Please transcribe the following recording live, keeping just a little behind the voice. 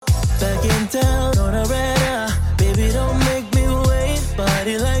back in town on a red. Baby, don't make me wait.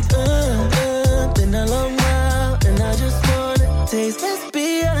 Body like been a long while, and I just wanna taste this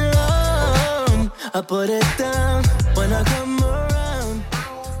beer alone. I put it down when I come around.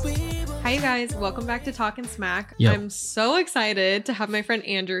 Hi, you guys. Welcome back to Talkin' Smack. Yep. I'm so excited to have my friend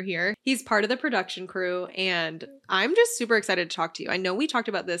Andrew here. He's part of the production crew, and I'm just super excited to talk to you. I know we talked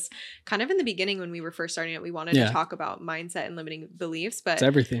about this kind of in the beginning when we were first starting it. We wanted to talk about mindset and limiting beliefs, but it's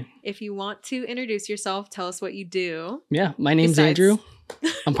everything. If you want to introduce yourself, tell us what you do. Yeah, my name's Andrew.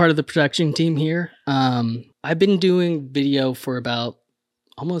 I'm part of the production team here. I've been doing video for about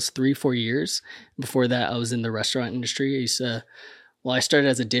almost 3-4 years. Before that, I was in the restaurant industry. I started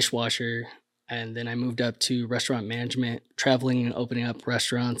as a dishwasher, and then I moved up to restaurant management, traveling and opening up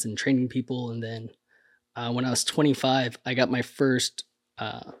restaurants and training people. And then when I was 25, I got my first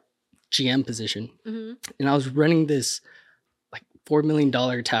GM position. Mm-hmm. And I was running this like $4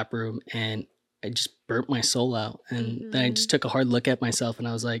 million tap room, and I just burnt my soul out. And then I just took a hard look at myself, and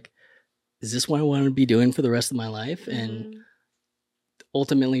I was like, is this what I want to be doing for the rest of my life? And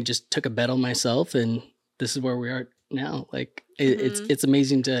ultimately just took a bet on myself, and this is where we are now. Like it's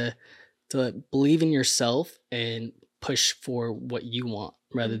amazing to believe in yourself and push for what you want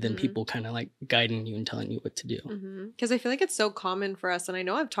rather than people kind of like guiding you and telling you what to do. Because I feel like it's so common for us, and I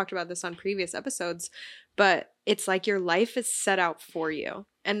know I've talked about this on previous episodes, but it's like your life is set out for you.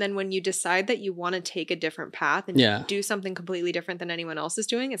 And then when you decide that you want to take a different path and do something completely different than anyone else is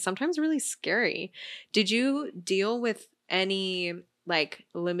doing, it's sometimes really scary. Did you deal with any like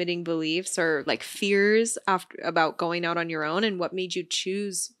limiting beliefs or like fears about going out on your own, and what made you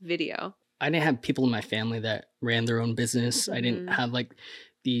choose video? I didn't have people in my family that ran their own business. I didn't have like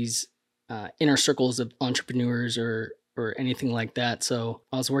these inner circles of entrepreneurs or anything like that. So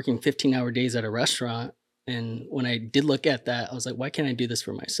I was working 15-hour days at a restaurant. And when I did look at that, I was like, why can't I do this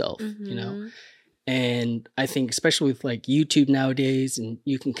for myself? You know? And I think especially with like YouTube nowadays, and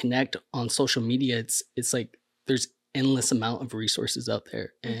you can connect on social media, it's like there's endless amount of resources out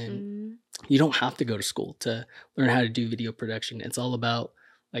there, and you don't have to go to school to learn how to do video production. It's all about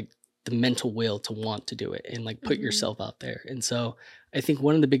like the mental will to want to do it and like put yourself out there. And so I think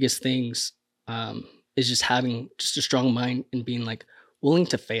one of the biggest things is just having just a strong mind and being like willing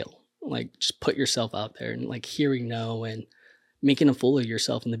to fail. Like just put yourself out there and like hearing no and making a fool of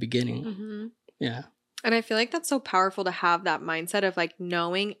yourself in the beginning. Yeah. And I feel like that's so powerful to have that mindset of like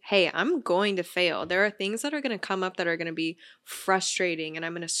knowing, hey, I'm going to fail. There are things that are going to come up that are going to be frustrating, and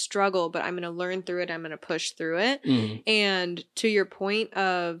I'm going to struggle, but I'm going to learn through it. I'm going to push through it. And to your point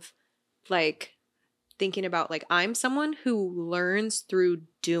of like thinking about like, I'm someone who learns through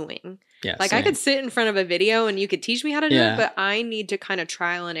doing. Yeah, like same. I could sit in front of a video and you could teach me how to do it, but I need to kind of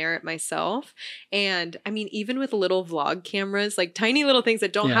trial and error it myself. And I mean, even with little vlog cameras, like tiny little things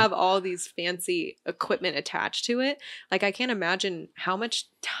that don't have all these fancy equipment attached to it, like I can't imagine how much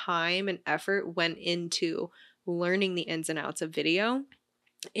time and effort went into learning the ins and outs of video.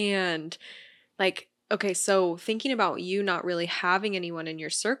 And like, okay, so thinking about you not really having anyone in your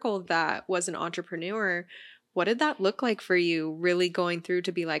circle that was an entrepreneur, what did that look like for you, really going through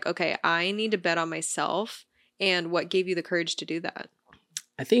to be like, okay, I need to bet on myself? And what gave you the courage to do that?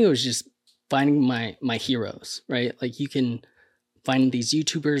 I think it was just finding my heroes, right? Like you can find these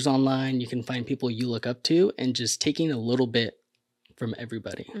YouTubers online, you can find people you look up to, and just taking a little bit from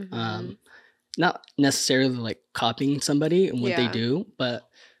everybody. Not necessarily like copying somebody and what they do, but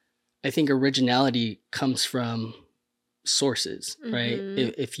I think originality comes from sources, right?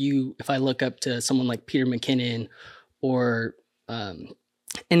 If I look up to someone like Peter McKinnon or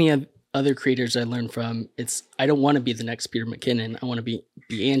any of other creators I learned from, I don't want to be the next Peter McKinnon. I want to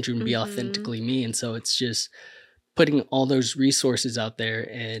be Andrew and be authentically me. And so it's just putting all those resources out there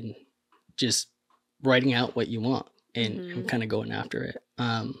and just writing out what you want and kind of going after it.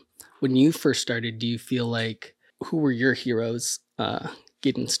 When you first started, do you feel like, who were your heroes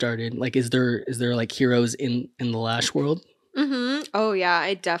getting started? Like, is there like heroes in the Lash world? Oh yeah,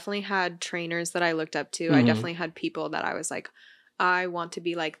 I definitely had trainers that I looked up to. I definitely had people that I was like, I want to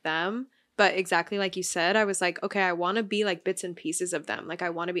be like them. But exactly like you said, I was like, okay, I want to be like bits and pieces of them. Like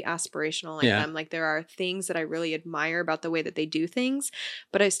I want to be aspirational like them. Like there are things that I really admire about the way that they do things,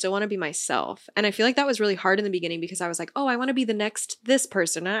 but I still want to be myself. And I feel like that was really hard in the beginning because I was like, oh, I want to be the next this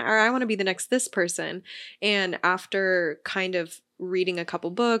person, or I want to be the next this person. And after kind of reading a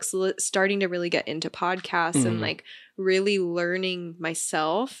couple books, starting to really get into podcasts and like really learning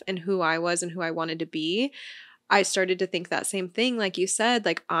myself and who I was and who I wanted to be, I started to think that same thing. Like you said,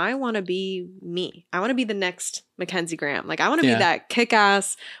 like, I want to be me. I want to be the next Mackenzie Graham. Like, I want to be that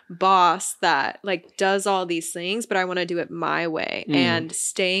kick-ass boss that like does all these things, but I want to do it my way. And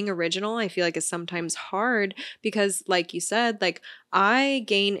staying original, I feel like, is sometimes hard because, like you said, like, I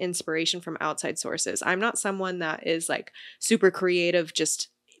gain inspiration from outside sources. I'm not someone that is like super creative just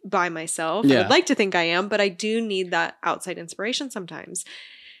by myself. I would like to think I am, but I do need that outside inspiration sometimes.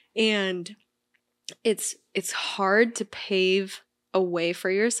 And it's hard to pave a way for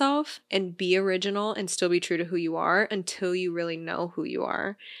yourself and be original and still be true to who you are until you really know who you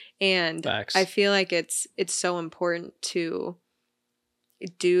are. And Facts. I feel like it's so important to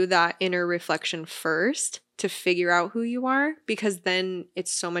do that inner reflection first to figure out who you are, because then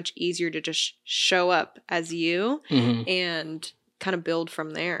it's so much easier to just show up as you and kind of build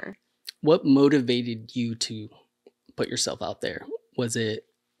from there. What motivated you to put yourself out there? Was it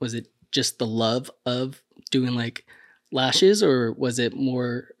just the love of doing like lashes, or was it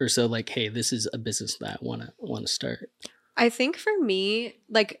more or so like, hey, this is a business that I want to start? I think for me,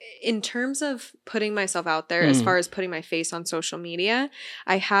 like, in terms of putting myself out there, as far as putting my face on social media,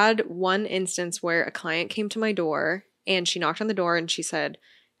 I had one instance where a client came to my door and she knocked on the door and she said,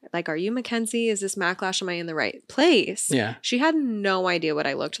 like, are you Mackenzie? Is this Maclash? Am I in the right place? Yeah. She had no idea what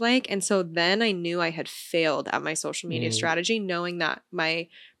I looked like. And so then I knew I had failed at my social media strategy, knowing that my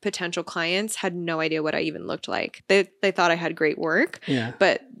potential clients had no idea what I even looked like. They thought I had great work,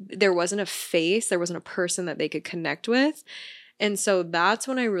 but there wasn't a face, there wasn't a person that they could connect with. And so that's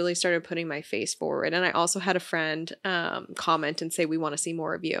when I really started putting my face forward. And I also had a friend comment and say, we want to see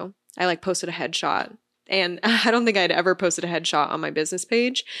more of you. I like posted a headshot. And I don't think I'd ever posted a headshot on my business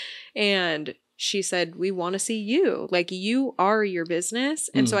page. And she said, we want to see you. Like, you are your business.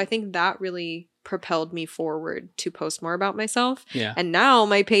 And so I think that really propelled me forward to post more about myself. Yeah. And now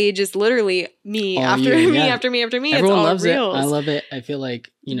my page is literally me after me. Everyone it's all loves reels. it. I love it. I feel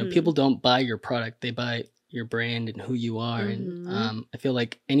like, people don't buy your product. They buy your brand and who you are. And I feel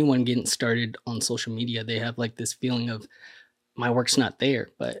like anyone getting started on social media, they have like this feeling of, my work's not there.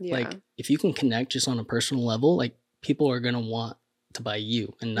 But like, if you can connect just on a personal level, like, people are going to want to buy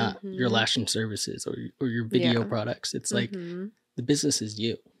you and not your lashing services or your video products. It's like the business is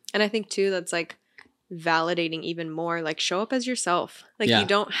you. And I think too, that's like validating even more, like, show up as yourself. Like, you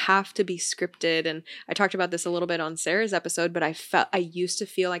don't have to be scripted. And I talked about this a little bit on Sarah's episode, but I used to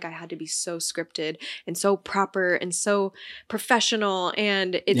feel like I had to be so scripted and so proper and so professional.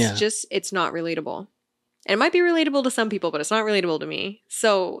 And it's just, it's not relatable. And it might be relatable to some people, but it's not relatable to me.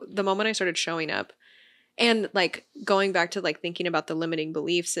 So the moment I started showing up and like going back to like thinking about the limiting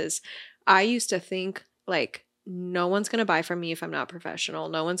beliefs is, I used to think like, no one's going to buy from me if I'm not professional.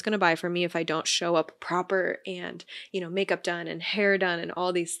 No one's going to buy from me if I don't show up proper and, makeup done and hair done and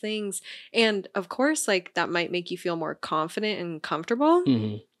all these things. And of course, like, that might make you feel more confident and comfortable.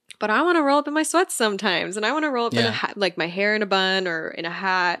 But I want to roll up in my sweats sometimes. And I want to roll up in a hat, like my hair in a bun or in a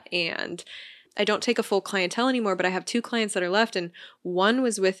hat. And I don't take a full clientele anymore, but I have 2 clients that are left. And one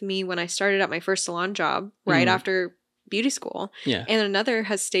was with me when I started at my first salon job right after beauty school. Yeah. And another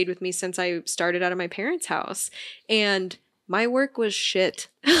has stayed with me since I started out of my parents' house. And my work was shit.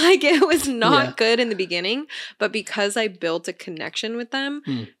 Like, it was not good in the beginning, but because I built a connection with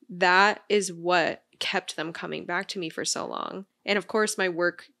them, that is what kept them coming back to me for so long. And of course, my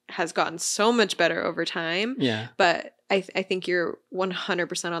work has gotten so much better over time. Yeah. But I think you're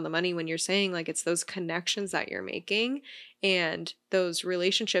 100% on the money when you're saying, like, it's those connections that you're making and those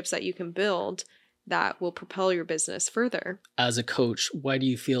relationships that you can build that will propel your business further. As a coach, why do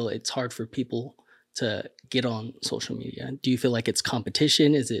you feel it's hard for people to get on social media? Do you feel like it's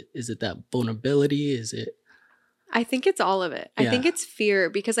competition? Is it that vulnerability? Is it? I think it's all of it. I think it's fear,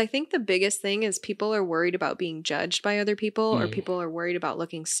 because I think the biggest thing is people are worried about being judged by other people, or people are worried about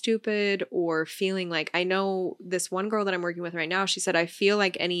looking stupid or feeling like, I know this one girl that I'm working with right now, she said, I feel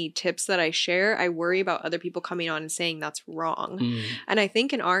like any tips that I share, I worry about other people coming on and saying that's wrong. And I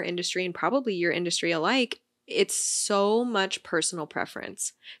think in our industry, and probably your industry alike, it's so much personal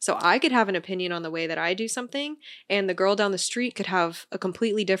preference. So I could have an opinion on the way that I do something, and the girl down the street could have a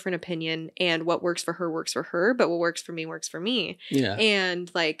completely different opinion, and what works for her, but what works for me. Yeah.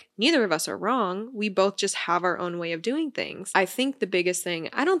 And like, neither of us are wrong. We both just have our own way of doing things. I think the biggest thing,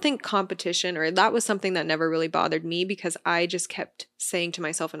 I don't think competition, or that was something that never really bothered me, because I just kept saying to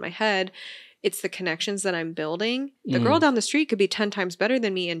myself in my head, it's the connections that I'm building. The girl down the street could be 10 times better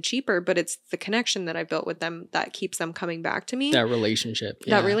than me and cheaper, but it's the connection that I built with them that keeps them coming back to me. That relationship.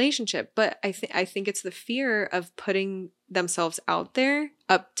 That relationship. But I think it's the fear of putting themselves out there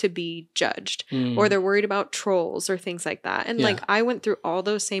up to be judged, or they're worried about trolls or things like that. And like, I went through all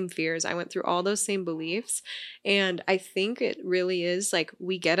those same fears. I went through all those same beliefs. And I think it really is like,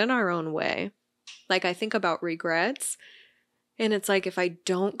 we get in our own way. Like, I think about regrets, and it's like, if I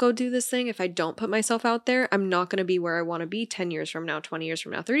don't go do this thing, if I don't put myself out there, I'm not going to be where I want to be 10 years from now, 20 years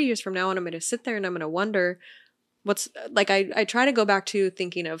from now, 30 years from now. And I'm going to sit there and I'm going to wonder what's like, I try to go back to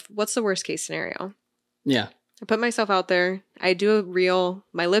thinking of what's the worst case scenario. Yeah. I put myself out there. I do a reel.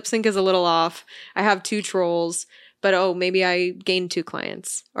 My lip sync is a little off. I have 2 trolls, but maybe I gained 2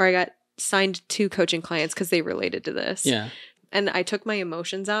 clients, or I got signed 2 coaching clients because they related to this. Yeah. And I took my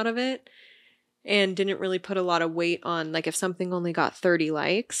emotions out of it and didn't really put a lot of weight on, like, if something only got 30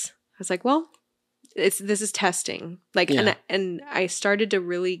 likes, I was like, well, this is testing. Like, and I started to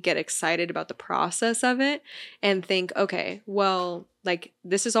really get excited about the process of it and think, okay, well, like,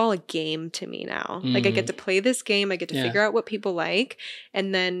 this is all a game to me now. Like, I get to play this game. I get to figure out what people like,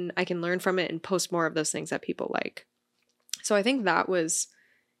 and then I can learn from it and post more of those things that people like. So I think that was,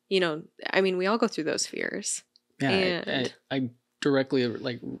 I mean, we all go through those fears. Yeah. And I directly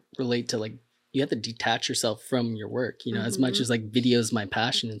relate to, like, you have to detach yourself from your work, as much as like video is my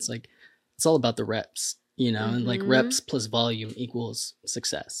passion. It's like, it's all about the reps, and like reps plus volume equals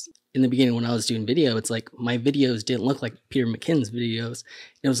success. In the beginning, when I was doing video, it's like my videos didn't look like Peter McKinnon's videos.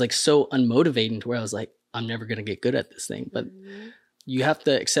 It was like so unmotivating to where I was like, I'm never going to get good at this thing. But you have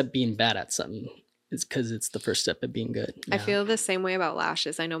to accept being bad at something. It's because it's the first step of being good. I feel the same way about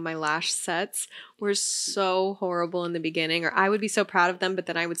lashes. I know my lash sets were so horrible in the beginning, or I would be so proud of them, but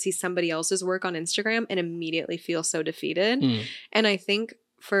then I would see somebody else's work on Instagram and immediately feel so defeated. And I think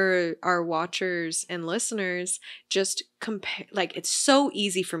for our watchers and listeners, just compare, like, it's so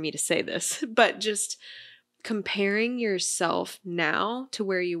easy for me to say this, but just comparing yourself now to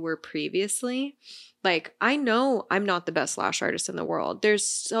where you were previously. Like, I know I'm not the best lash artist in the world. There's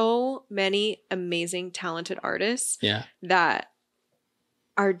so many amazing, talented artists that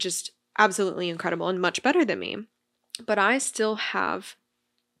are just absolutely incredible and much better than me. But I still have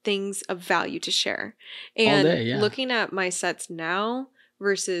things of value to share. And looking at my sets now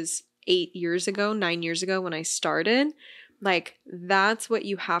versus 8 years ago, 9 years ago when I started, like, that's what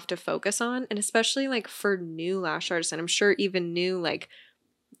you have to focus on. And especially like for new lash artists, and I'm sure even new like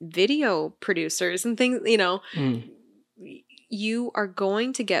video producers and things, you are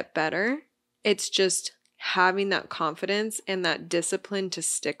going to get better. It's just having that confidence and that discipline to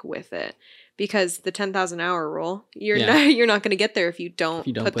stick with it, because the 10,000 hour rule, you're not going to get there if you don't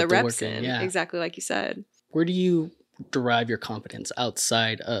put the reps in. Exactly like you said. Where do you derive your confidence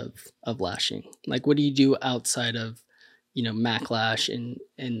outside of lashing? Like, what do you do outside of Maclash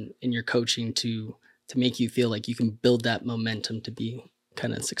and your coaching to make you feel like you can build that momentum to be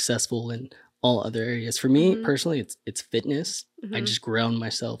kind of successful in all other areas? For me personally, it's fitness. I just ground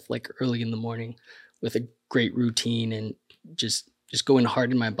myself like early in the morning with a great routine and just going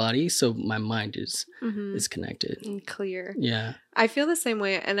hard in my body, so my mind is connected and clear. Yeah, I feel the same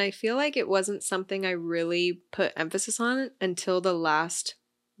way, and I feel like it wasn't something I really put emphasis on until the last,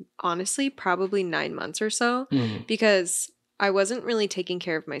 honestly, probably 9 months or so, because I wasn't really taking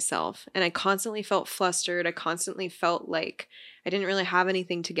care of myself, and I constantly felt flustered. I constantly felt like I didn't really have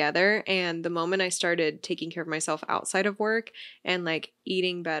anything together. And the moment I started taking care of myself outside of work and like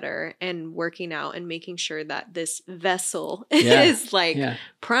eating better and working out and making sure that this vessel is like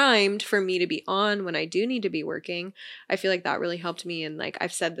primed for me to be on when I do need to be working, I feel like that really helped me. And like,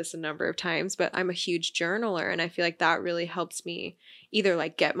 I've said this a number of times, but I'm a huge journaler, and I feel like that really helps me either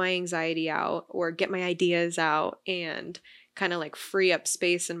like get my anxiety out or get my ideas out and kind of like free up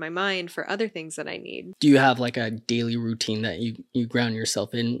space in my mind for other things that I need. Do you have like a daily routine that you ground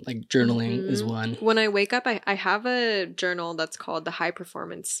yourself in? Like journaling is one. When I wake up, I have a journal that's called the High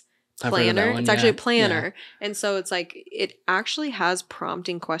Performance Planner. It's actually a planner. And so it's like, it actually has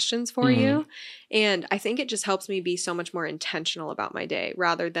prompting questions for you. And I think it just helps me be so much more intentional about my day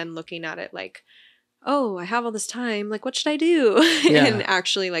rather than looking at it like, oh, I have all this time, like, what should I do? And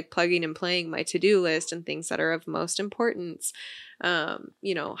actually like plugging and playing my to-do list and things that are of most importance.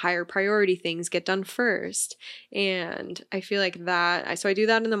 Higher priority things get done first. And I feel like that, so I do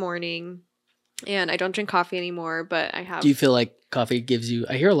that in the morning. And I don't drink coffee anymore, but I have. Do you feel like coffee gives you,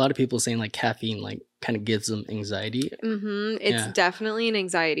 I hear a lot of people saying like caffeine like kind of gives them anxiety. It's definitely an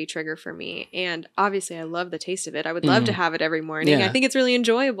anxiety trigger for me. And obviously I love the taste of it. I would love to have it every morning. I think it's really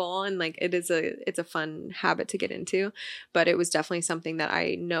enjoyable, and like it's a fun habit to get into. But it was definitely something that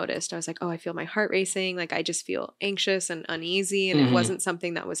I noticed. I was like, oh, I feel my heart racing. Like I just feel anxious and uneasy. And it wasn't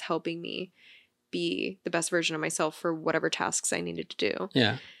something that was helping me be the best version of myself for whatever tasks I needed to do.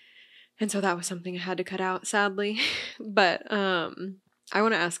 Yeah. And so that was something I had to cut out, sadly. But I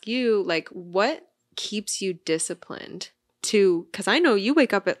want to ask you, like, what keeps you disciplined to, because I know you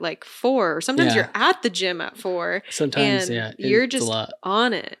wake up at like 4, or sometimes you're at the gym at 4. Sometimes, and you're just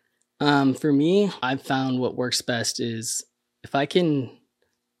on it. For me, I've found what works best is if I can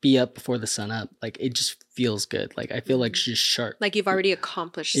be up before the sun up, like it just feels good. Like I feel like just sharp. Like you've already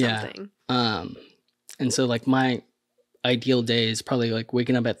accomplished something. And so like my ideal day is probably like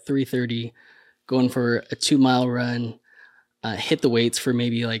waking up at 3:30, going for a 2-mile run, hit the weights for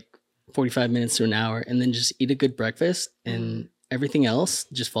maybe like 45 minutes to an hour, and then just eat a good breakfast, and everything else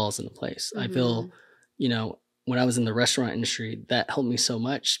just falls into place. I feel, you know, when I was in the restaurant industry, that helped me so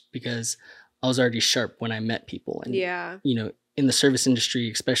much because I was already sharp when I met people. And, you know, in the service industry,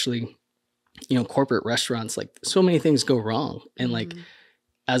 especially, you know, corporate restaurants, like so many things go wrong. And like,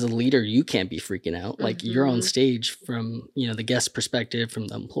 as a leader, you can't be freaking out. Like you're on stage from, you know, the guest perspective, from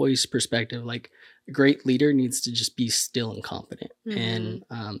the employee's perspective. Like a great leader needs to just be still and confident. And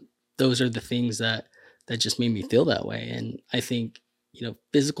those are the things that just made me feel that way. And I think, you know,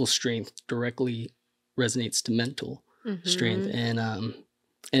 physical strength directly resonates to mental strength. And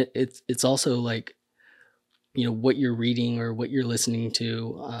it's also like, you know, what you're reading or what you're listening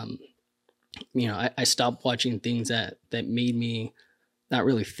to. You know, I stopped watching things that made me not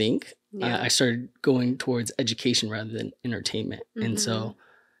really think. I started going towards education rather than entertainment. And so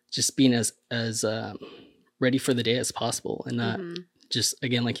just being as ready for the day as possible, and not just,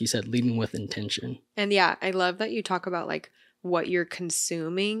 again, like you said, leading with intention. And yeah, I love that you talk about like what you're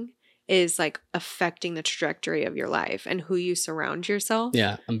consuming is like affecting the trajectory of your life and who you surround yourself.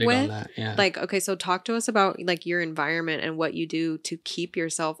 Yeah, I'm big on that. Yeah. Like, okay, so talk to us about like your environment and what you do to keep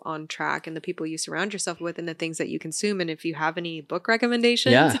yourself on track, and the people you surround yourself with, and the things that you consume. And if you have any book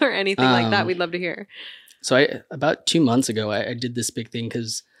recommendations or anything like that, we'd love to hear. So about 2 months ago, I did this big thing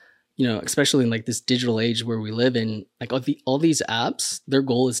because, you know, especially in like this digital age where we live in, like all these apps, their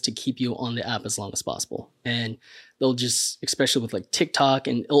goal is to keep you on the app as long as possible. And they'll just, especially with like TikTok,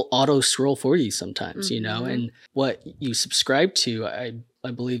 and it'll auto scroll for you sometimes, you know, and what you subscribe to,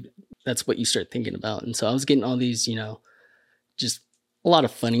 I believe that's what you start thinking about. And so I was getting all these, you know, just a lot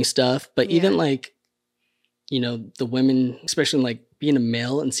of funny stuff, but even like, you know, the women, especially like being a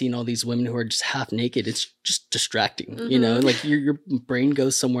male and seeing all these women who are just half naked, it's just distracting, you know, like your brain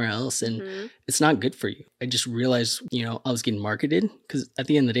goes somewhere else, and it's not good for you. I just realized, you know, I was getting marketed, because at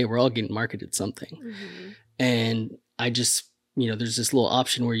the end of the day, we're all getting marketed something. And I just, you know, there's this little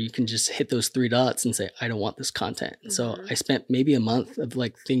option where you can just hit those 3 dots and say, I don't want this content. So I spent maybe a month of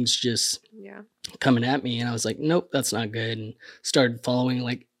like things just coming at me, and I was like, nope, that's not good. And started following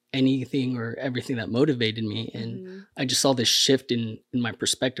like anything or everything that motivated me. And I just saw this shift in my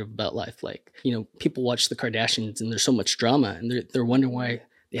perspective about life. Like, you know, people watch the Kardashians and there's so much drama, and they're wondering why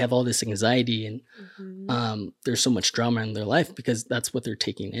they have all this anxiety, and there's so much drama in their life, because that's what they're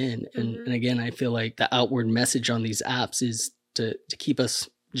taking in. And again, I feel like the outward message on these apps is to keep us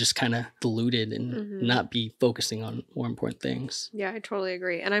just kind of diluted and not be focusing on more important things. Yeah, I totally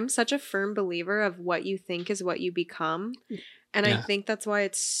agree. And I'm such a firm believer of what you think is what you become. And I think that's why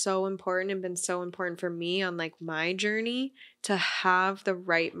it's so important, and been so important for me on like my journey, to have the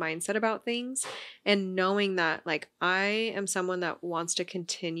right mindset about things, and knowing that like I am someone that wants to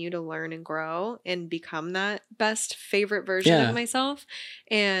continue to learn and grow and become that best favorite version of myself.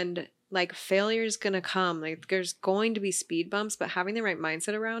 And like failure is going to come, like there's going to be speed bumps, but having the right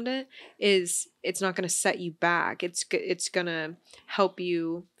mindset around it it's not going to set you back. It's going to help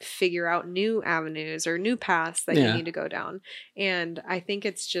you figure out new avenues or new paths that you need to go down. And I think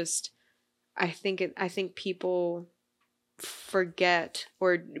it's just, I think people forget,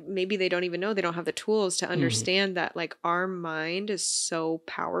 or maybe they don't even know, they don't have the tools to understand that like our mind is so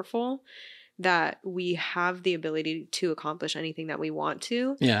powerful that we have the ability to accomplish anything that we want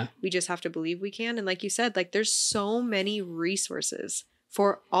to. Yeah. We just have to believe we can. And like you said, like there's so many resources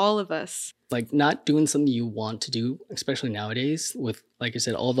for all of us. Like not doing something you want to do, especially nowadays with, like I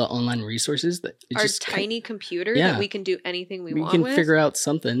said, all the online resources that our tiny computer that we can do anything we want with. You can figure out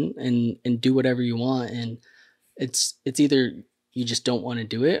something and do whatever you want. And it's either you just don't want to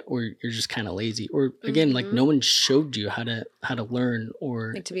do it, or you're just kind of lazy, or again, like no one showed you how to learn,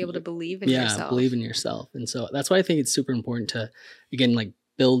 or like to be able to believe in yourself. Believe in yourself. And so that's why I think it's super important to, again, like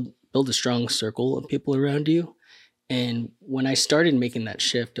build a strong circle of people around you. And when I started making that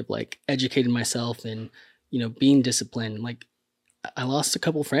shift of like educating myself and, being disciplined, like I lost a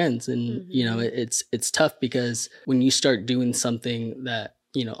couple friends, and, it's tough because when you start doing something that,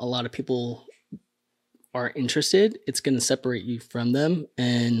 a lot of people are interested, it's going to separate you from them.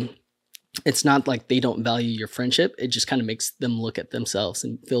 And it's not like they don't value your friendship. It just kind of makes them look at themselves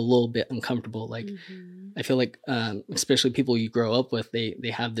and feel a little bit uncomfortable. Like, I feel like, especially people you grow up with, they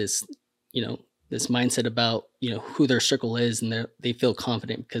have this, this mindset about, who their circle is, and they feel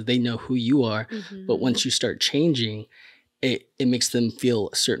confident because they know who you are. But once you start changing, it makes them feel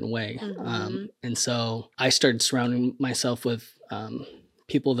a certain way. And so I started surrounding myself with,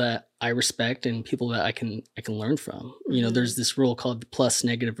 people that I respect and people that I can learn from. There's this rule called the plus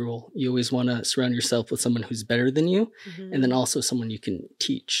negative rule. You always want to surround yourself with someone who's better than you, and then also someone you can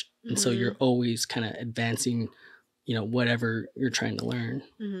teach. And so you're always kind of advancing, whatever you're trying to learn.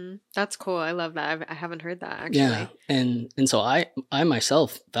 That's cool. I love that. I haven't heard that actually. Yeah. And so I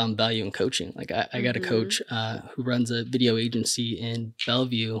myself found value in coaching. Like I got a coach who runs a video agency in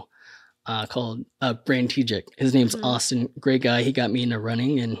Bellevue, called Brand Tejic. His name's Austin. Great guy. He got me into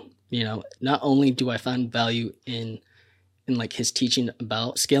running, and not only do I find value in like his teaching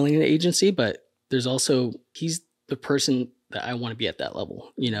about scaling an agency, but there's also, he's the person that I want to be at that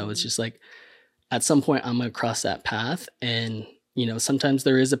level. It's just like at some point I'm gonna cross that path, and sometimes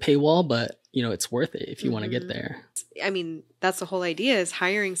there is a paywall, but it's worth it if you want to get there. I mean, that's the whole idea, is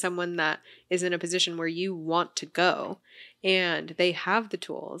hiring someone that is in a position where you want to go, and they have the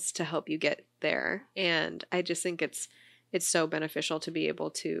tools to help you get there. And I just think it's so beneficial to be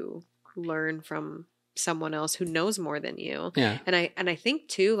able to learn from someone else who knows more than you. Yeah. And I think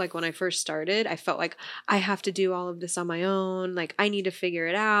too, like when I first started, I felt like I have to do all of this on my own. Like I need to figure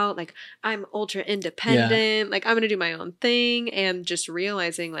it out. Like I'm ultra independent. Like I'm going to do my own thing. And just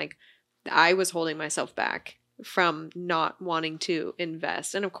realizing like I was holding myself back from not wanting to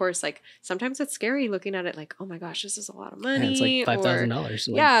invest. And of course, like sometimes it's scary looking at it like, oh my gosh, this is a lot of money. Yeah, it's like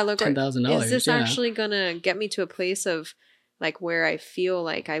 $5,000. Yeah, look, $10,000. Is this actually gonna get me to a place of like where I feel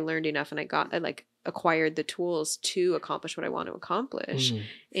like I learned enough and I like acquired the tools to accomplish what I want to accomplish?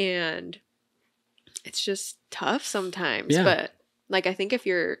 And it's just tough sometimes. Yeah. But like I think if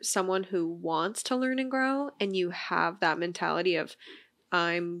you're someone who wants to learn and grow, and you have that mentality of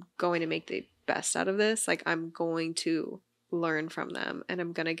I'm going to make the best out of this, like I'm going to learn from them and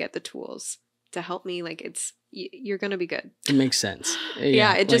I'm gonna get the tools to help me, like you're gonna be good. It makes sense.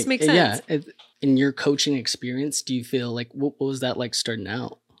 Yeah, it just makes sense. Yeah. In your coaching experience, do you feel like what was that like starting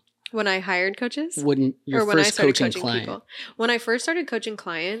out? When I hired coaches? When I started coaching client? People. When I first started coaching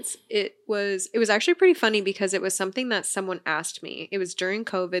clients, it was actually pretty funny because it was something that someone asked me. It was during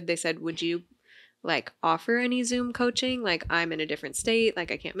COVID. They said, would you like offer any Zoom coaching? Like I'm in a different state,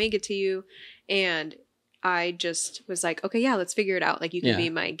 like I can't make it to you. And I just was like, okay, yeah, let's figure it out. Like you can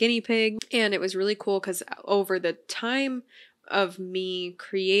be my guinea pig. And it was really cool because over the time of me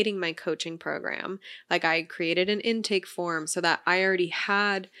creating my coaching program, like I created an intake form so that I already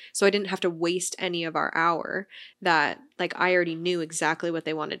had, so I didn't have to waste any of our hour, that like I already knew exactly what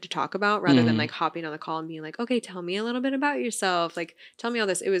they wanted to talk about, rather than like hopping on the call and being like, okay, tell me a little bit about yourself. Like tell me all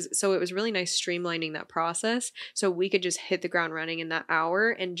this. It was really nice streamlining that process so we could just hit the ground running in that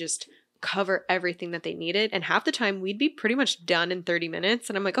hour and just cover everything that they needed. And half the time we'd be pretty much done in 30 minutes.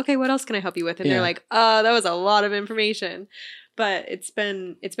 And I'm like, okay, what else can I help you with? And they're like, that was a lot of information. But it's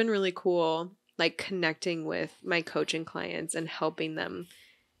been really cool, like connecting with my coaching clients and helping them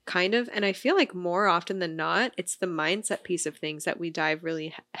kind of. And I feel like more often than not, it's the mindset piece of things that we dive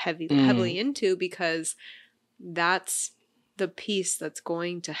really heavily into, because that's the piece that's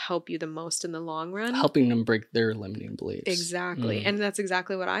going to help you the most in the long run. Helping them break their limiting beliefs. Exactly. And that's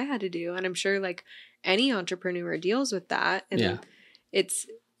exactly what I had to do. And I'm sure like any entrepreneur deals with that. And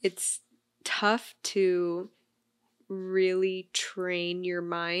it's tough to really train your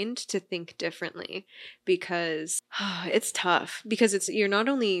mind to think differently, because it's tough, because you're not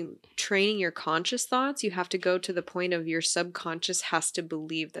only training your conscious thoughts, you have to go to the point of your subconscious has to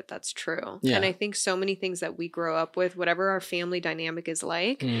believe that that's true. And I think so many things that we grow up with, whatever our family dynamic is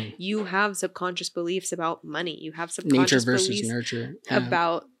like, you have subconscious beliefs about money, you have subconscious nature versus beliefs nurture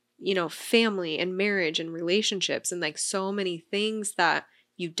about family and marriage and relationships, and like so many things that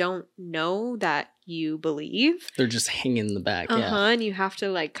you don't know that you believe. They're just hanging in the back. Yeah. And you have to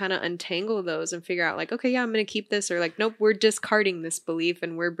like kind of untangle those and figure out like, okay, yeah, I'm going to keep this, or like, nope, we're discarding this belief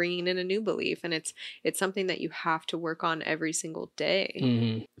and we're bringing in a new belief. And it's something that you have to work on every single day.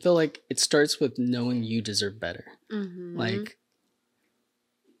 Mm-hmm. I feel like it starts with knowing you deserve better. Mm-hmm. Like,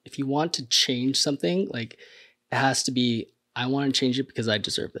 if you want to change something, like, it has to be, I want to change it because I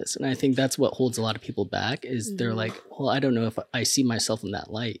deserve this. And I think that's what holds a lot of people back is they're like, well, I don't know if I see myself in that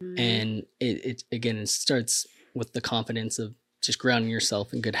light. And it again, it starts with the confidence of just grounding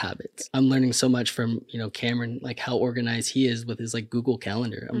yourself in good habits. I'm learning so much from, Cameron, like how organized he is with his like Google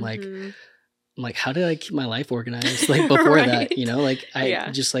Calendar. I'm like, how did I keep my life organized? Like before right. that, like I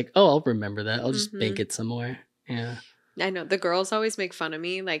just like, oh, I'll remember that. I'll just bank it somewhere. Yeah. I know the girls always make fun of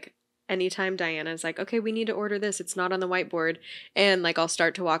me. Like, anytime Diana's like, okay, we need to order this, it's not on the whiteboard, and like I'll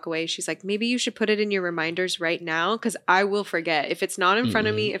start to walk away, she's like, maybe you should put it in your reminders right now because I will forget. If it's not in front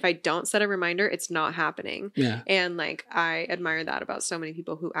of me, if I don't set a reminder, it's not happening. Yeah. And like I admire that about so many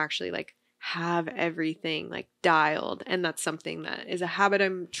people who actually like have everything like dialed, and that's something that is a habit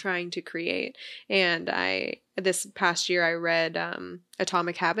I'm trying to create. And this past year I read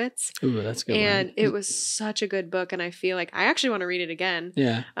Atomic Habits. Ooh, that's a good and one. It was such a good book, and I feel like I actually want to read it again.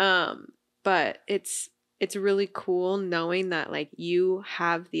 Yeah. But it's really cool knowing that like you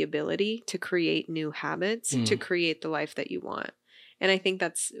have the ability to create new habits to create the life that you want. And I think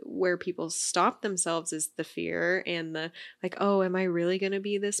that's where people stop themselves, is the fear and the like, oh, am I really going to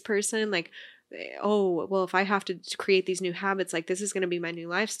be this person? Like, oh, well, if I have to create these new habits, like this is going to be my new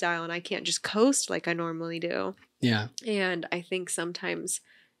lifestyle and I can't just coast like I normally do. Yeah. And I think sometimes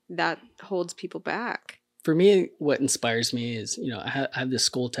that holds people back. For me, what inspires me is, I have this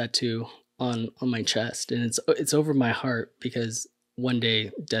skull tattoo on my chest, and it's over my heart because one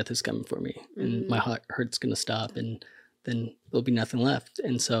day death is coming for me and my heart's going to stop, and then there'll be nothing left.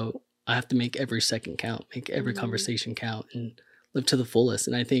 And so I have to make every second count, make every conversation count, and live to the fullest.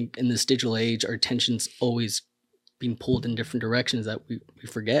 And I think in this digital age, our attention's always being pulled in different directions that we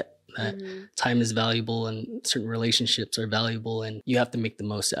forget that time is valuable and certain relationships are valuable, and you have to make the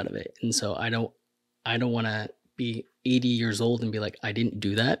most out of it. And so I don't want to be 80 years old and be like, I didn't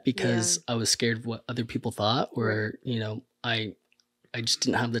do that because I was scared of what other people thought, or, I just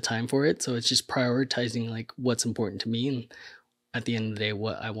didn't have the time for it. So it's just prioritizing like what's important to me, and at the end of the day,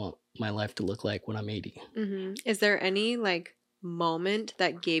 what I want my life to look like when I'm 80. Is there any like moment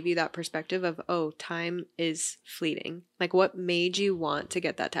that gave you that perspective of, oh, time is fleeting? Like what made you want to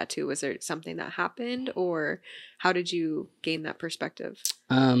get that tattoo? Was there something that happened, or how did you gain that perspective?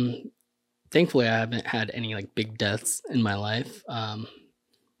 Thankfully, I haven't had any like big deaths in my life.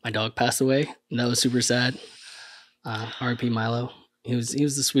 My dog passed away, and that was super sad. R.I.P. Milo. He was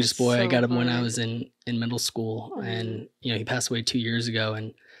the sweetest boy. So I got him when I was in middle school, and he passed away 2 years ago.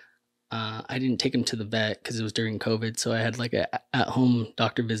 And I didn't take him to the vet because it was during COVID, so I had like a at-home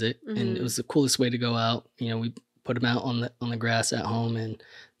doctor visit, and it was the coolest way to go out. We put him out on the grass at home, and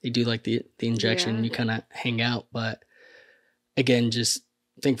they do like the injection. And you kind of hang out, but again, just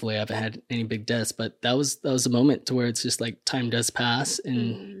thankfully I haven't had any big deaths. But that was a moment to where it's just like time does pass,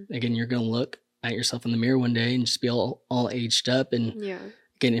 and again, you're gonna look at yourself in the mirror one day and just be all aged up. And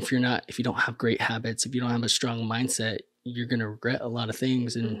again, if you don't have great habits, if you don't have a strong mindset, you're going to regret a lot of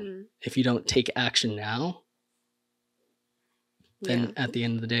things. And if you don't take action now, then at the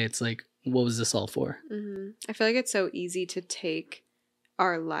end of the day, it's like, what was this all for? I feel like it's so easy to take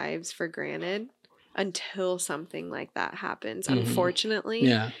our lives for granted until something like that happens, unfortunately.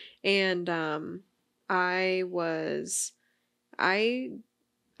 Yeah. And I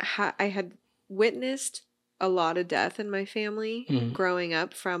had witnessed a lot of death in my family growing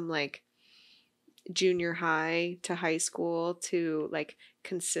up, from like junior high to high school to like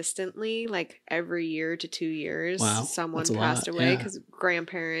consistently, like every year to 2 years, someone passed away, because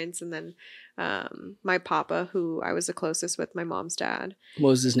grandparents, and then my papa, who I was the closest with, my mom's dad.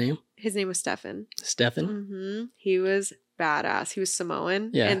 What was his name? His name was Stefan. Stefan? He was badass. He was Samoan.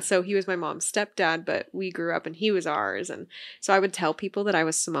 Yeah. And so he was my mom's stepdad, but we grew up and he was ours. And so I would tell people that I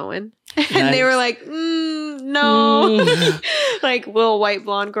was Samoan. And they were like, no. Like, little white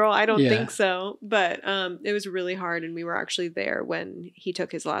blonde girl, I don't think so. But it was really hard. And we were actually there when he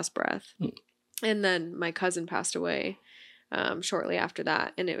took his last breath. And then my cousin passed away shortly after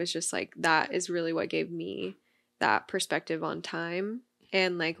that. And it was just like, that is really what gave me that perspective on time,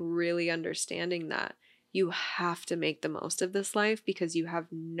 and like really understanding that you have to make the most of this life because you have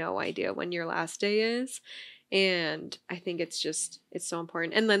no idea when your last day is. And I think it's so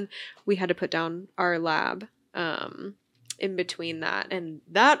important. And then we had to put down our lab in between that. And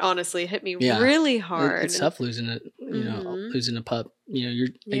that honestly hit me really hard. It's tough losing it, losing a pup. You're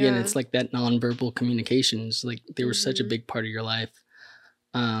again, it's like that nonverbal communications. Like they were such a big part of your life.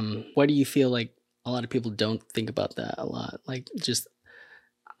 Why do you feel like a lot of people don't think about that a lot? Like just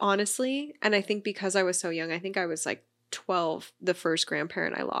honestly, and I think because I was so young, I think I was like 12, the first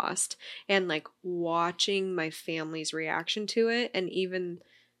grandparent I lost, and like watching my family's reaction to it. And even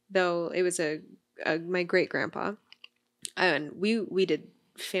though it was my great grandpa, and we did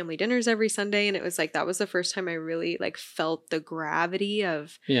family dinners every Sunday, and it was like that was the first time I really like felt the gravity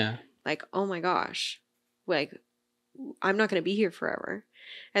of like, oh my gosh, like I'm not going to be here forever.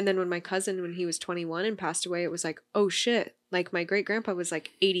 And then when my cousin, when he was 21 and passed away, it was like, oh shit, like my great grandpa was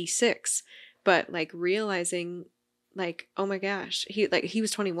like 86, but like realizing like, oh my gosh, he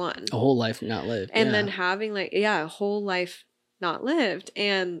was 21, a whole life not lived, and then having like a whole life not lived.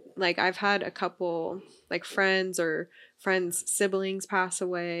 And like I've had a couple like friends' siblings pass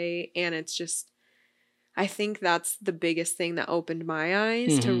away, and it's just, I think that's the biggest thing that opened my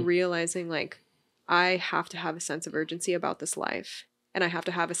eyes to realizing like I have to have a sense of urgency about this life, and I have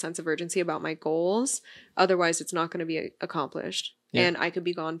to have a sense of urgency about my goals, otherwise it's not going to be accomplished. And I could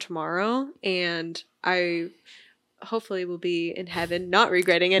be gone tomorrow, and I hopefully will be in heaven not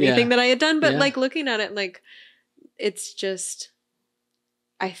regretting anything that I had done, but like looking at it, like it's just,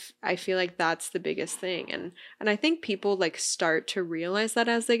 I feel like that's the biggest thing. And I think people like start to realize that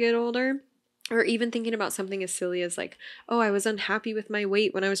as they get older, or even thinking about something as silly as like, oh, I was unhappy with my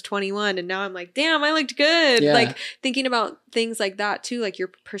weight when I was 21 and now I'm like, damn, I looked good. Like thinking about things like that too, like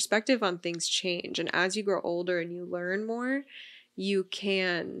your perspective on things change. And as you grow older and you learn more, you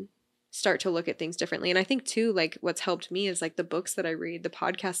can start to look at things differently. And I think too, like what's helped me is like the books that I read, the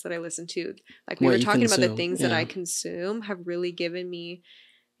podcasts that I listen to, like we were talking about the things that I consume have really given me,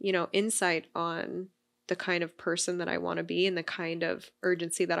 insight on the kind of person that I want to be and the kind of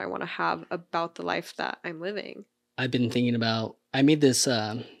urgency that I want to have about the life that I'm living. I've been thinking about, I made this,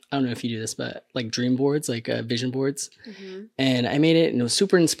 I don't know if you do this, but like dream boards, like vision boards. And I made it and it was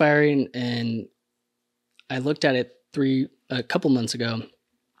super inspiring. And I looked at it a couple months ago,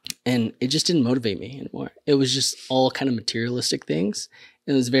 and it just didn't motivate me anymore. It was just all kind of materialistic things.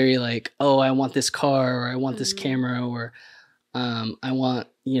 It was very like, oh, I want this car, or I want this camera, or I want,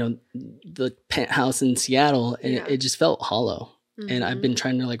 the penthouse in Seattle. And it just felt hollow. And I've been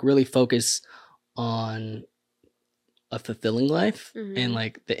trying to like really focus on a fulfilling life and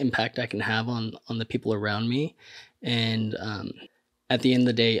like the impact I can have on the people around me. And at the end of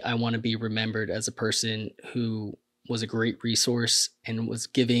the day, I want to be remembered as a person who was a great resource and was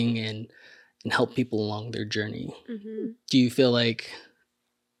giving and helped people along their journey. Do you feel like,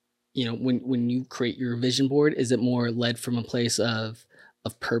 when you create your vision board, is it more led from a place of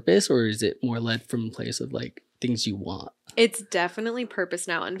purpose, or is it more led from a place of like things you want? It's definitely purpose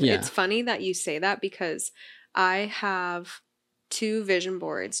now. And it's funny that you say that, because I have 2 vision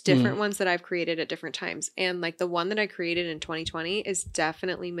boards, different ones that I've created at different times. And like the one that I created in 2020 is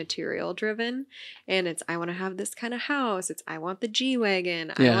definitely material driven. And it's, I want to have this kind of house. It's, I want the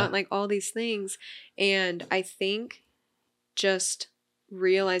G-Wagon. I want like all these things. And I think just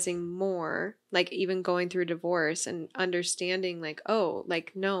realizing more, like even going through divorce and understanding like, oh,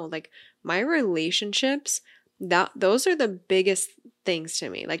 like, no, like my relationships, those are the biggest things to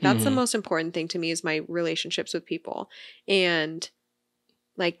me. Like that's the most important thing to me, is my relationships with people. And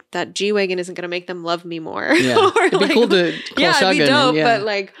like that G-Wagon isn't going to make them love me more. Yeah. It'd be cool to call shotgun. It'd be dope. But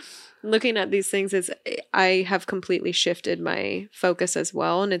like looking at these things, I have completely shifted my focus as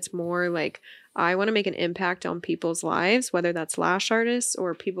well. And it's more like, I want to make an impact on people's lives, whether that's lash artists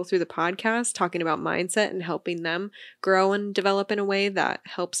or people through the podcast, talking about mindset and helping them grow and develop in a way that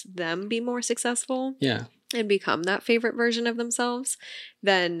helps them be more successful. Yeah. And become that favorite version of themselves.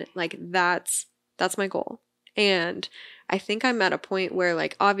 Then like that's my goal. And I think I'm at a point where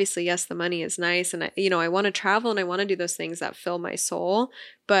like, obviously, yes, the money is nice. And I want to travel and I want to do those things that fill my soul.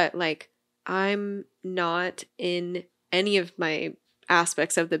 But like, I'm not in any of my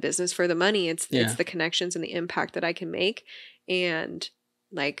aspects of the business for the money. It's the connections and the impact that I can make, and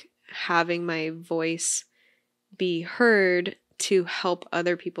like having my voice be heard to help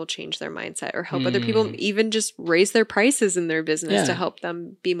other people change their mindset, or help other people even just raise their prices in their business to help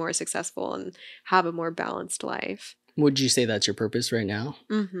them be more successful and have a more balanced life. Would you say that's your purpose right now?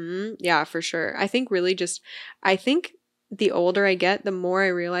 Yeah, for sure. I think really I think the older I get, the more I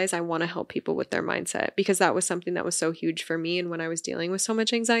realize I want to help people with their mindset, because that was something that was so huge for me. And when I was dealing with so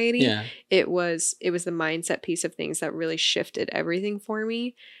much anxiety, it was the mindset piece of things that really shifted everything for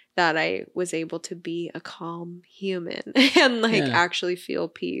me. that I was able to be a calm human and like actually feel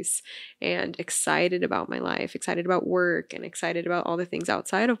peace and excited about my life, excited about work, and excited about all the things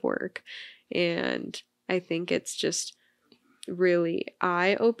outside of work. And I think it's just really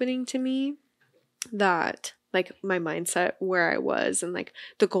eye-opening to me that like my mindset where I was and like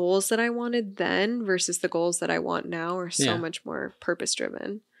the goals that I wanted then versus the goals that I want now are so much more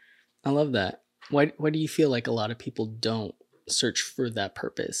purpose-driven. I love that. Why do you feel like a lot of people don't search for that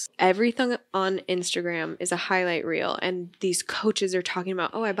purpose? Everything on Instagram is a highlight reel, and these coaches are talking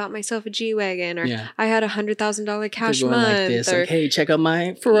about, oh, I bought myself a G-Wagon, or I had $100,000 cash month, like this, or like, hey, check out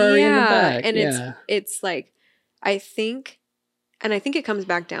my Ferrari in the back. And it's like, I think it comes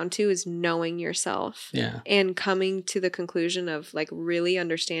back down to is knowing yourself and coming to the conclusion of like really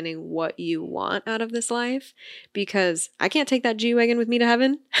understanding what you want out of this life, because I can't take that G-Wagon with me to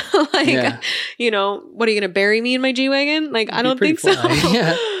heaven. You know, what are you going to bury me in my G-Wagon? Like, I don't think so.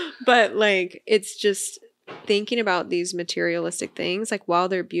 But like, it's just thinking about these materialistic things, like while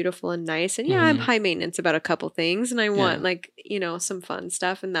they're beautiful and nice, and I'm high maintenance about a couple things, and I want like, you know, some fun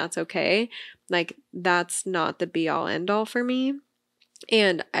stuff, and that's okay. Like, that's not the be all end all for me.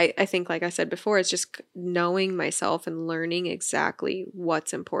 And I think, like I said before, it's just knowing myself and learning exactly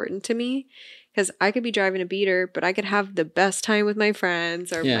what's important to me. Because I could be driving a beater, but I could have the best time with my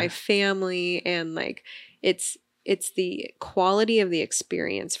friends or my family. And like, it's the quality of the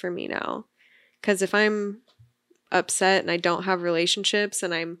experience for me now. Because if I'm upset and I don't have relationships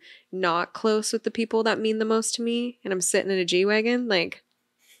and I'm not close with the people that mean the most to me, and I'm sitting in a G-Wagon, like,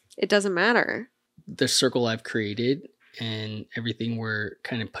 it doesn't matter. The circle I've created and everything we're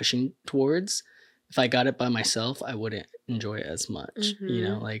kind of pushing towards, if I got it by myself, I wouldn't enjoy it as much. You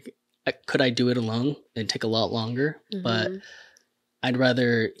know, like, could I do it alone? It'd take a lot longer, but I'd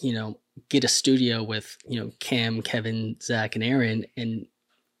rather, you know, get a studio with, you know, Cam, Kevin, Zach, and Aaron and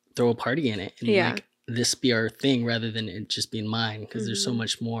throw a party in it and make this be our thing rather than it just being mine, because there's so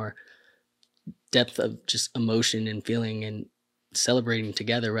much more depth of just emotion and feeling and celebrating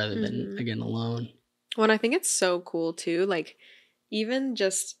together rather than, again, alone. Well, and I think it's so cool too, like even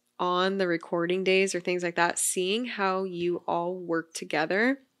just on the recording days or things like that, seeing how you all work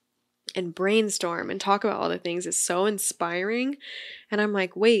together and brainstorm and talk about all the things is so inspiring. And I'm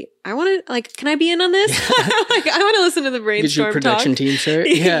like, wait, I want to, like, can I be in on this? Like, I want to listen to the brainstorm talk. Get your production team, sir.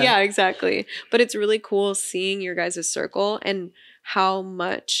 Yeah, exactly. But it's really cool seeing your guys' circle and how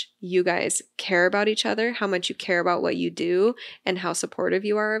much you guys care about each other, how much you care about what you do, and how supportive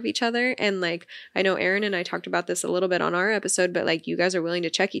you are of each other. And like, I know Aaron and I talked about this a little bit on our episode, but like, you guys are willing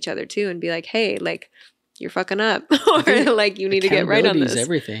to check each other too and be like, hey, like, you're fucking up, or like, you need to get right on this.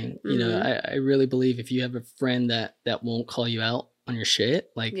 Accountability is everything. You know, I really believe if you have a friend that won't call you out on your shit,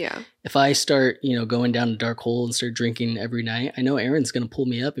 like, if I start, you know, going down a dark hole and start drinking every night, I know Aaron's gonna pull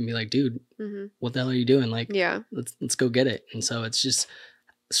me up and be like, dude, what the hell are you doing? Like, let's go get it. And so it's just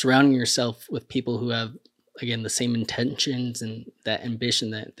surrounding yourself with people who have, again, the same intentions and that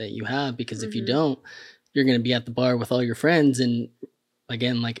ambition that you have, because if you don't, you're gonna be at the bar with all your friends, and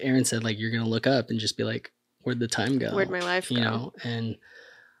again, like Aaron said, like, you're gonna look up and just be like, where'd the time go? Where'd my life go? You know,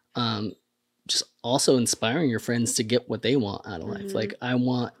 and just also inspiring your friends to get what they want out of life. Like, I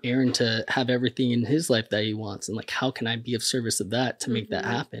want Aaron to have everything in his life that he wants, and like, how can I be of service of that to make that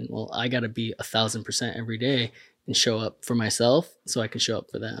happen? Well, I got to be 1,000% every day and show up for myself so I can show up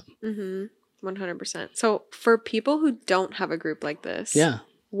for them. 100%. So for people who don't have a group like this,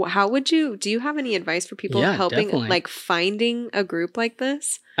 how would do you have any advice for people helping, definitely, like finding a group like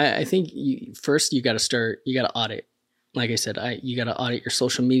this? I think first you got to audit. Like I said, you got to audit your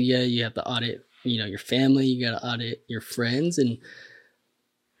social media. You have to audit, you know, your family. You got to audit your friends. And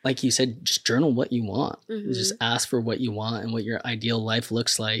like you said, just journal what you want. Just ask for what you want and what your ideal life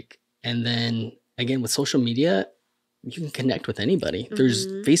looks like. And then again, with social media, you can connect with anybody. There's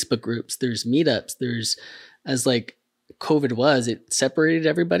Facebook groups, there's meetups, there's, as like COVID was, it separated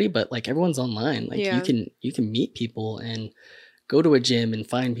everybody, but like everyone's online. Like you can meet people and go to a gym and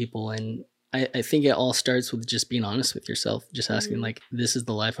find people. And I think it all starts with just being honest with yourself, just asking like, this is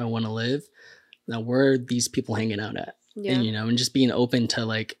the life I want to live. Now, where are these people hanging out at? And, you know, and just being open to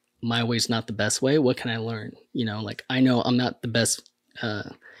like, my way's not the best way. What can I learn? You know, like, I know I'm not the best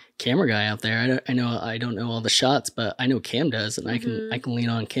camera guy out there. I know I don't know all the shots, but I know Cam does. And I can lean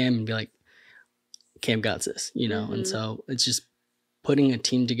on Cam and be like, Cam got this, you know? And so it's just putting a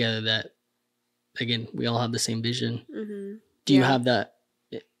team together that, again, we all have the same vision. Do you have that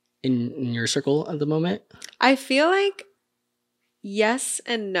in your circle at the moment? I feel like yes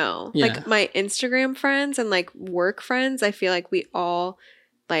and no. Like my Instagram friends and like work friends, I feel like we all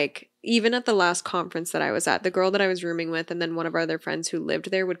like even at the last conference that I was at, the girl that I was rooming with and then one of our other friends who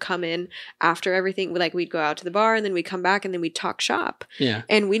lived there would come in after everything. Like, we'd go out to the bar and then we'd come back and then we'd talk shop. Yeah.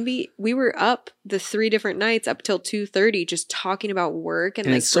 And we were up the 3 different nights up till 2:30 just talking about work and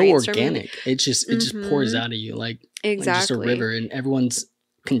like it's so organic. It just pours out of you like just a river, and everyone's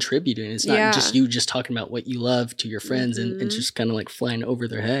contributing. It's not just you just talking about what you love to your friends and just kind of like flying over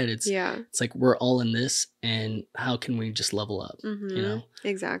their head. It's like we're all in this, and how can we just level up, you know?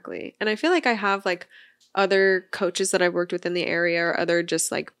 Exactly. And I feel like I have like other coaches that I've worked with in the area, or other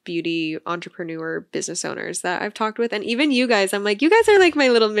just like beauty entrepreneur business owners that I've talked with. And even you guys, I'm like, you guys are like my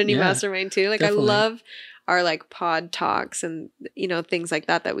little mini mastermind too. Like, definitely. I love our like pod talks and, you know, things like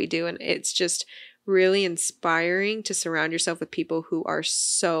that we do. And it's just really inspiring to surround yourself with people who are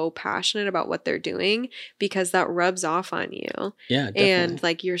so passionate about what they're doing, because that rubs off on you. Yeah, definitely. And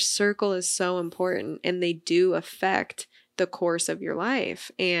like, your circle is so important, and they do affect the course of your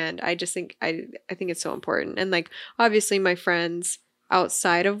life. And I just think I think it's so important. And like, obviously my friends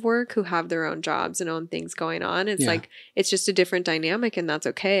outside of work who have their own jobs and own things going on, it's like, it's just a different dynamic, and that's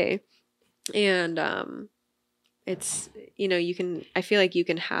okay. And it's, you know, I feel like you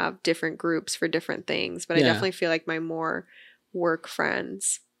can have different groups for different things, but I definitely feel like my more work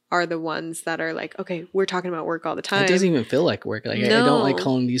friends are the ones that are like, okay, we're talking about work all the time. It doesn't even feel like work. Like, I don't like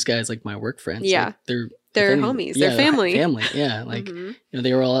calling these guys like my work friends. Yeah. Like, they're homies. They're family. Family. Yeah. Like, you know,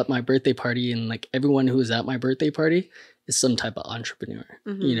 they were all at my birthday party, and like everyone who was at my birthday party is some type of entrepreneur,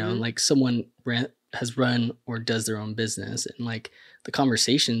 you know, like someone has run or does their own business. And like the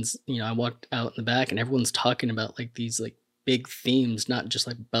conversations, you know, I walked out in the back and everyone's talking about like these like big themes, not just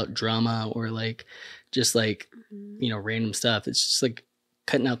like about drama or like just like, you know, random stuff. It's just like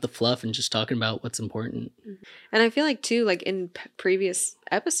cutting out the fluff and just talking about what's important. And I feel like too, like in previous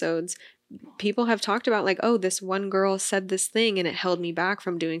episodes, people have talked about like, oh, this one girl said this thing and it held me back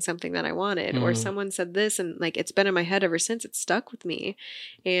from doing something that I wanted, or someone said this and like it's been in my head ever since. It's stuck with me.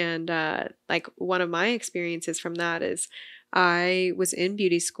 And like one of my experiences from that is I was in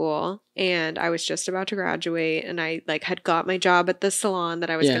beauty school and I was just about to graduate, and I like had got my job at the salon that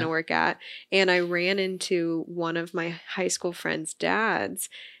I was going to work at, and I ran into one of my high school friends' dads.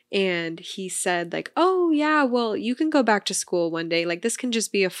 And he said like, oh yeah, well, you can go back to school one day. Like, this can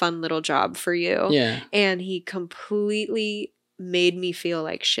just be a fun little job for you. Yeah. And he completely made me feel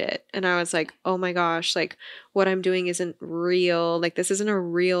like shit. And I was like, oh my gosh, like what I'm doing isn't real. Like, this isn't a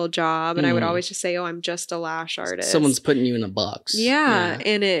real job. And I would always just say, oh, I'm just a lash artist. Someone's putting you in a box. Yeah.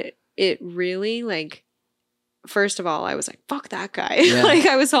 And it really like, first of all, I was like, fuck that guy. Like,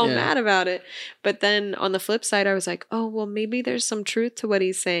 I was all mad about it. But then on the flip side, I was like, oh, well, maybe there's some truth to what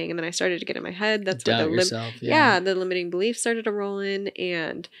he's saying. And then I started to get in my head. That's doubt what yourself. the limiting beliefs started to roll in.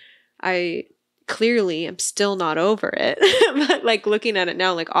 And I clearly am still not over it. But like looking at it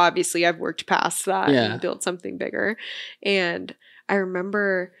now, like obviously I've worked past that and built something bigger. And I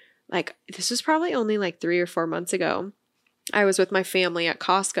remember like, this was probably only like 3 or 4 months ago. I was with my family at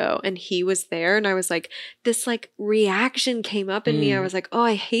Costco and he was there, and I was like, this like reaction came up in me. I was like, oh,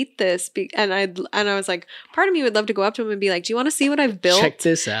 I hate this. And I was like, part of me would love to go up to him and be like, do you want to see what I've built? Check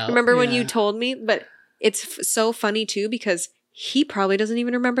this out. Remember when you told me? But it's so funny too, because he probably doesn't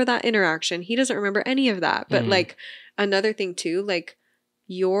even remember that interaction. He doesn't remember any of that. But like another thing too, like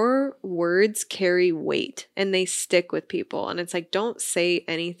your words carry weight and they stick with people. And it's like, don't say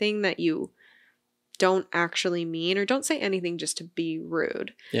anything that you don't actually mean, or don't say anything just to be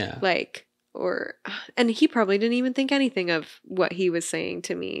rude. Yeah. Like, and he probably didn't even think anything of what he was saying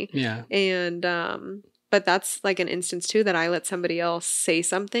to me. Yeah. And, but that's like an instance too, that I let somebody else say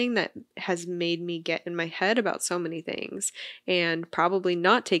something that has made me get in my head about so many things, and probably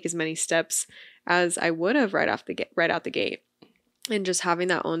not take as many steps as I would have right out the gate. And just having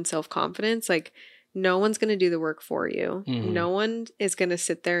that own self-confidence, like, no one's going to do the work for you. No one is going to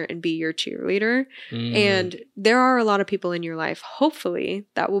sit there and be your cheerleader. And there are a lot of people in your life, hopefully,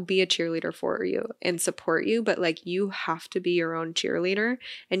 that will be a cheerleader for you and support you. But like, you have to be your own cheerleader,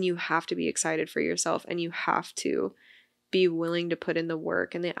 and you have to be excited for yourself, and you have to be willing to put in the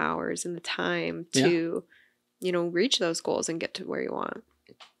work and the hours and the time to, you know, reach those goals and get to where you want.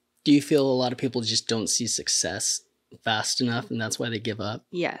 Do you feel a lot of people just don't see success fast enough, and that's why they give up?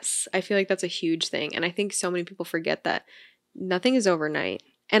 Yes, I feel like that's a huge thing. And I think so many people forget that nothing is overnight.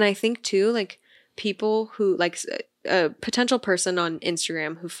 And I think too, like, people who, like, a potential person on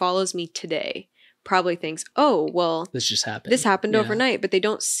Instagram who follows me today probably thinks, oh, well, this happened overnight. But they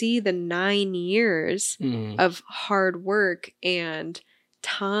don't see the 9 years of hard work and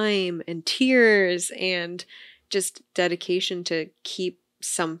time and tears and just dedication to keep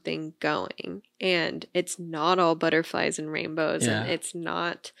something going. And it's not all butterflies and rainbows, and it's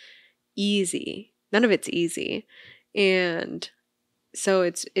not, easy. None of it's easy. And so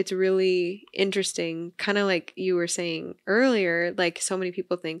it's really interesting, kind of like you were saying earlier, like so many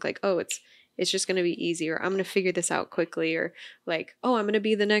people think like, oh, it's just going to be easy, or I'm going to figure this out quickly, or like, oh, I'm going to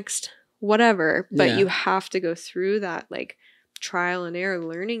be the next whatever. But you have to go through that like trial and error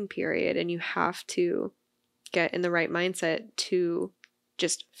learning period, and you have to get in the right mindset to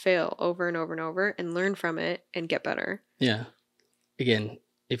just fail over and over and over and learn from it and get better. Yeah. Again,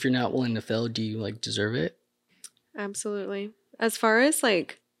 if you're not willing to fail, do you like deserve it? Absolutely. As far as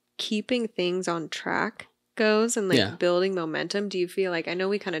like keeping things on track goes and like building momentum, do you feel like, I know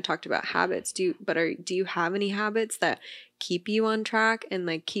we kind of talked about habits, do you have any habits that keep you on track and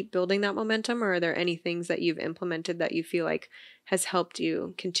like keep building that momentum, or are there any things that you've implemented that you feel like has helped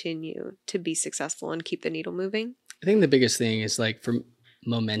you continue to be successful and keep the needle moving? I think the biggest thing is like for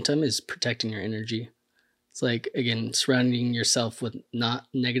momentum is protecting your energy. It's like, again, surrounding yourself with not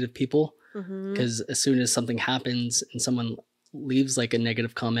negative people, because as soon as something happens and someone leaves like a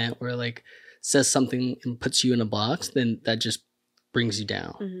negative comment or like says something and puts you in a box, then that just brings you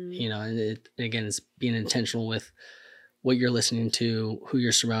down, you know. And again, it's being intentional with what you're listening to, who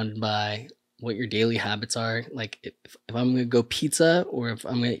you're surrounded by, what your daily habits are. Like if I'm going to go pizza, or if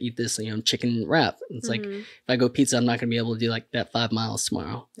I'm going to eat this, you know, chicken wrap, it's like, if I go pizza, I'm not going to be able to do like that 5 miles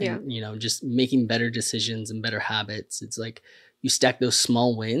tomorrow. And, you know, just making better decisions and better habits. It's like you stack those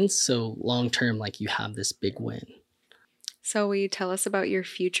small wins. So long term, like you have this big win. So will you tell us about your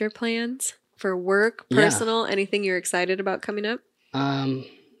future plans for work, personal, anything you're excited about coming up?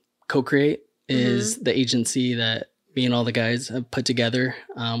 Co-Create is the agency that me and all the guys have put together.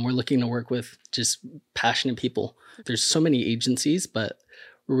 We're looking to work with just passionate people. There's so many agencies, but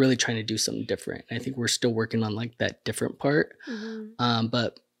we're really trying to do something different. I think we're still working on like that different part.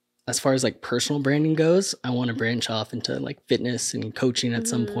 But as far as like personal branding goes, I want to branch off into like fitness and coaching at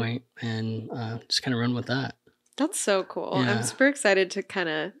some point, and just kind of run with that. That's so cool. Yeah. I'm super excited to kind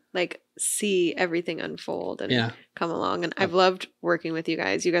of like see everything unfold and come along. And I've loved working with you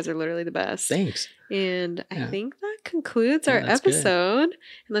guys. You guys are literally the best. Thanks. And I think that concludes our episode. Good.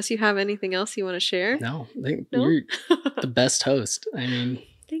 Unless you have anything else you want to share. No, you're the best host. I mean,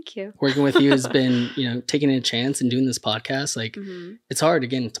 thank you. Working with you has been, you know, taking a chance and doing this podcast. Like it's hard,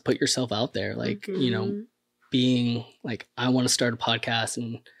 again, to put yourself out there. Like, you know, being like, I want to start a podcast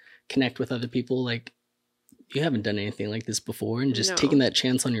and connect with other people. Like, you haven't done anything like this before, and just taking that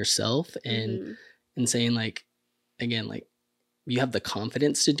chance on yourself and saying like, again, like you have the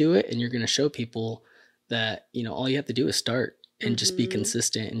confidence to do it, and you're going to show people that, you know, all you have to do is start and just be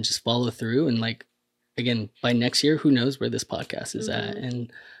consistent and just follow through. And like, again, by next year, who knows where this podcast is at. And,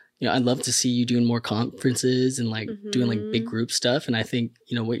 you know, I'd love to see you doing more conferences and like doing like big group stuff. And I think,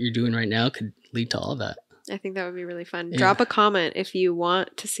 you know, what you're doing right now could lead to all of that. I think that would be really fun. Yeah. Drop a comment if you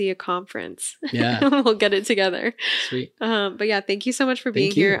want to see a conference. Yeah. We'll get it together. Sweet. But yeah, thank you so much for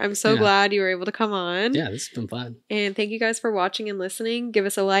being here. I'm so glad you were able to come on. Yeah, this has been fun. And thank you guys for watching and listening. Give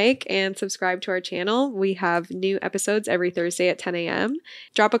us a like and subscribe to our channel. We have new episodes every Thursday at 10 a.m.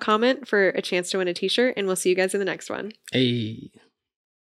 Drop a comment for a chance to win a t-shirt, and we'll see you guys in the next one. Hey.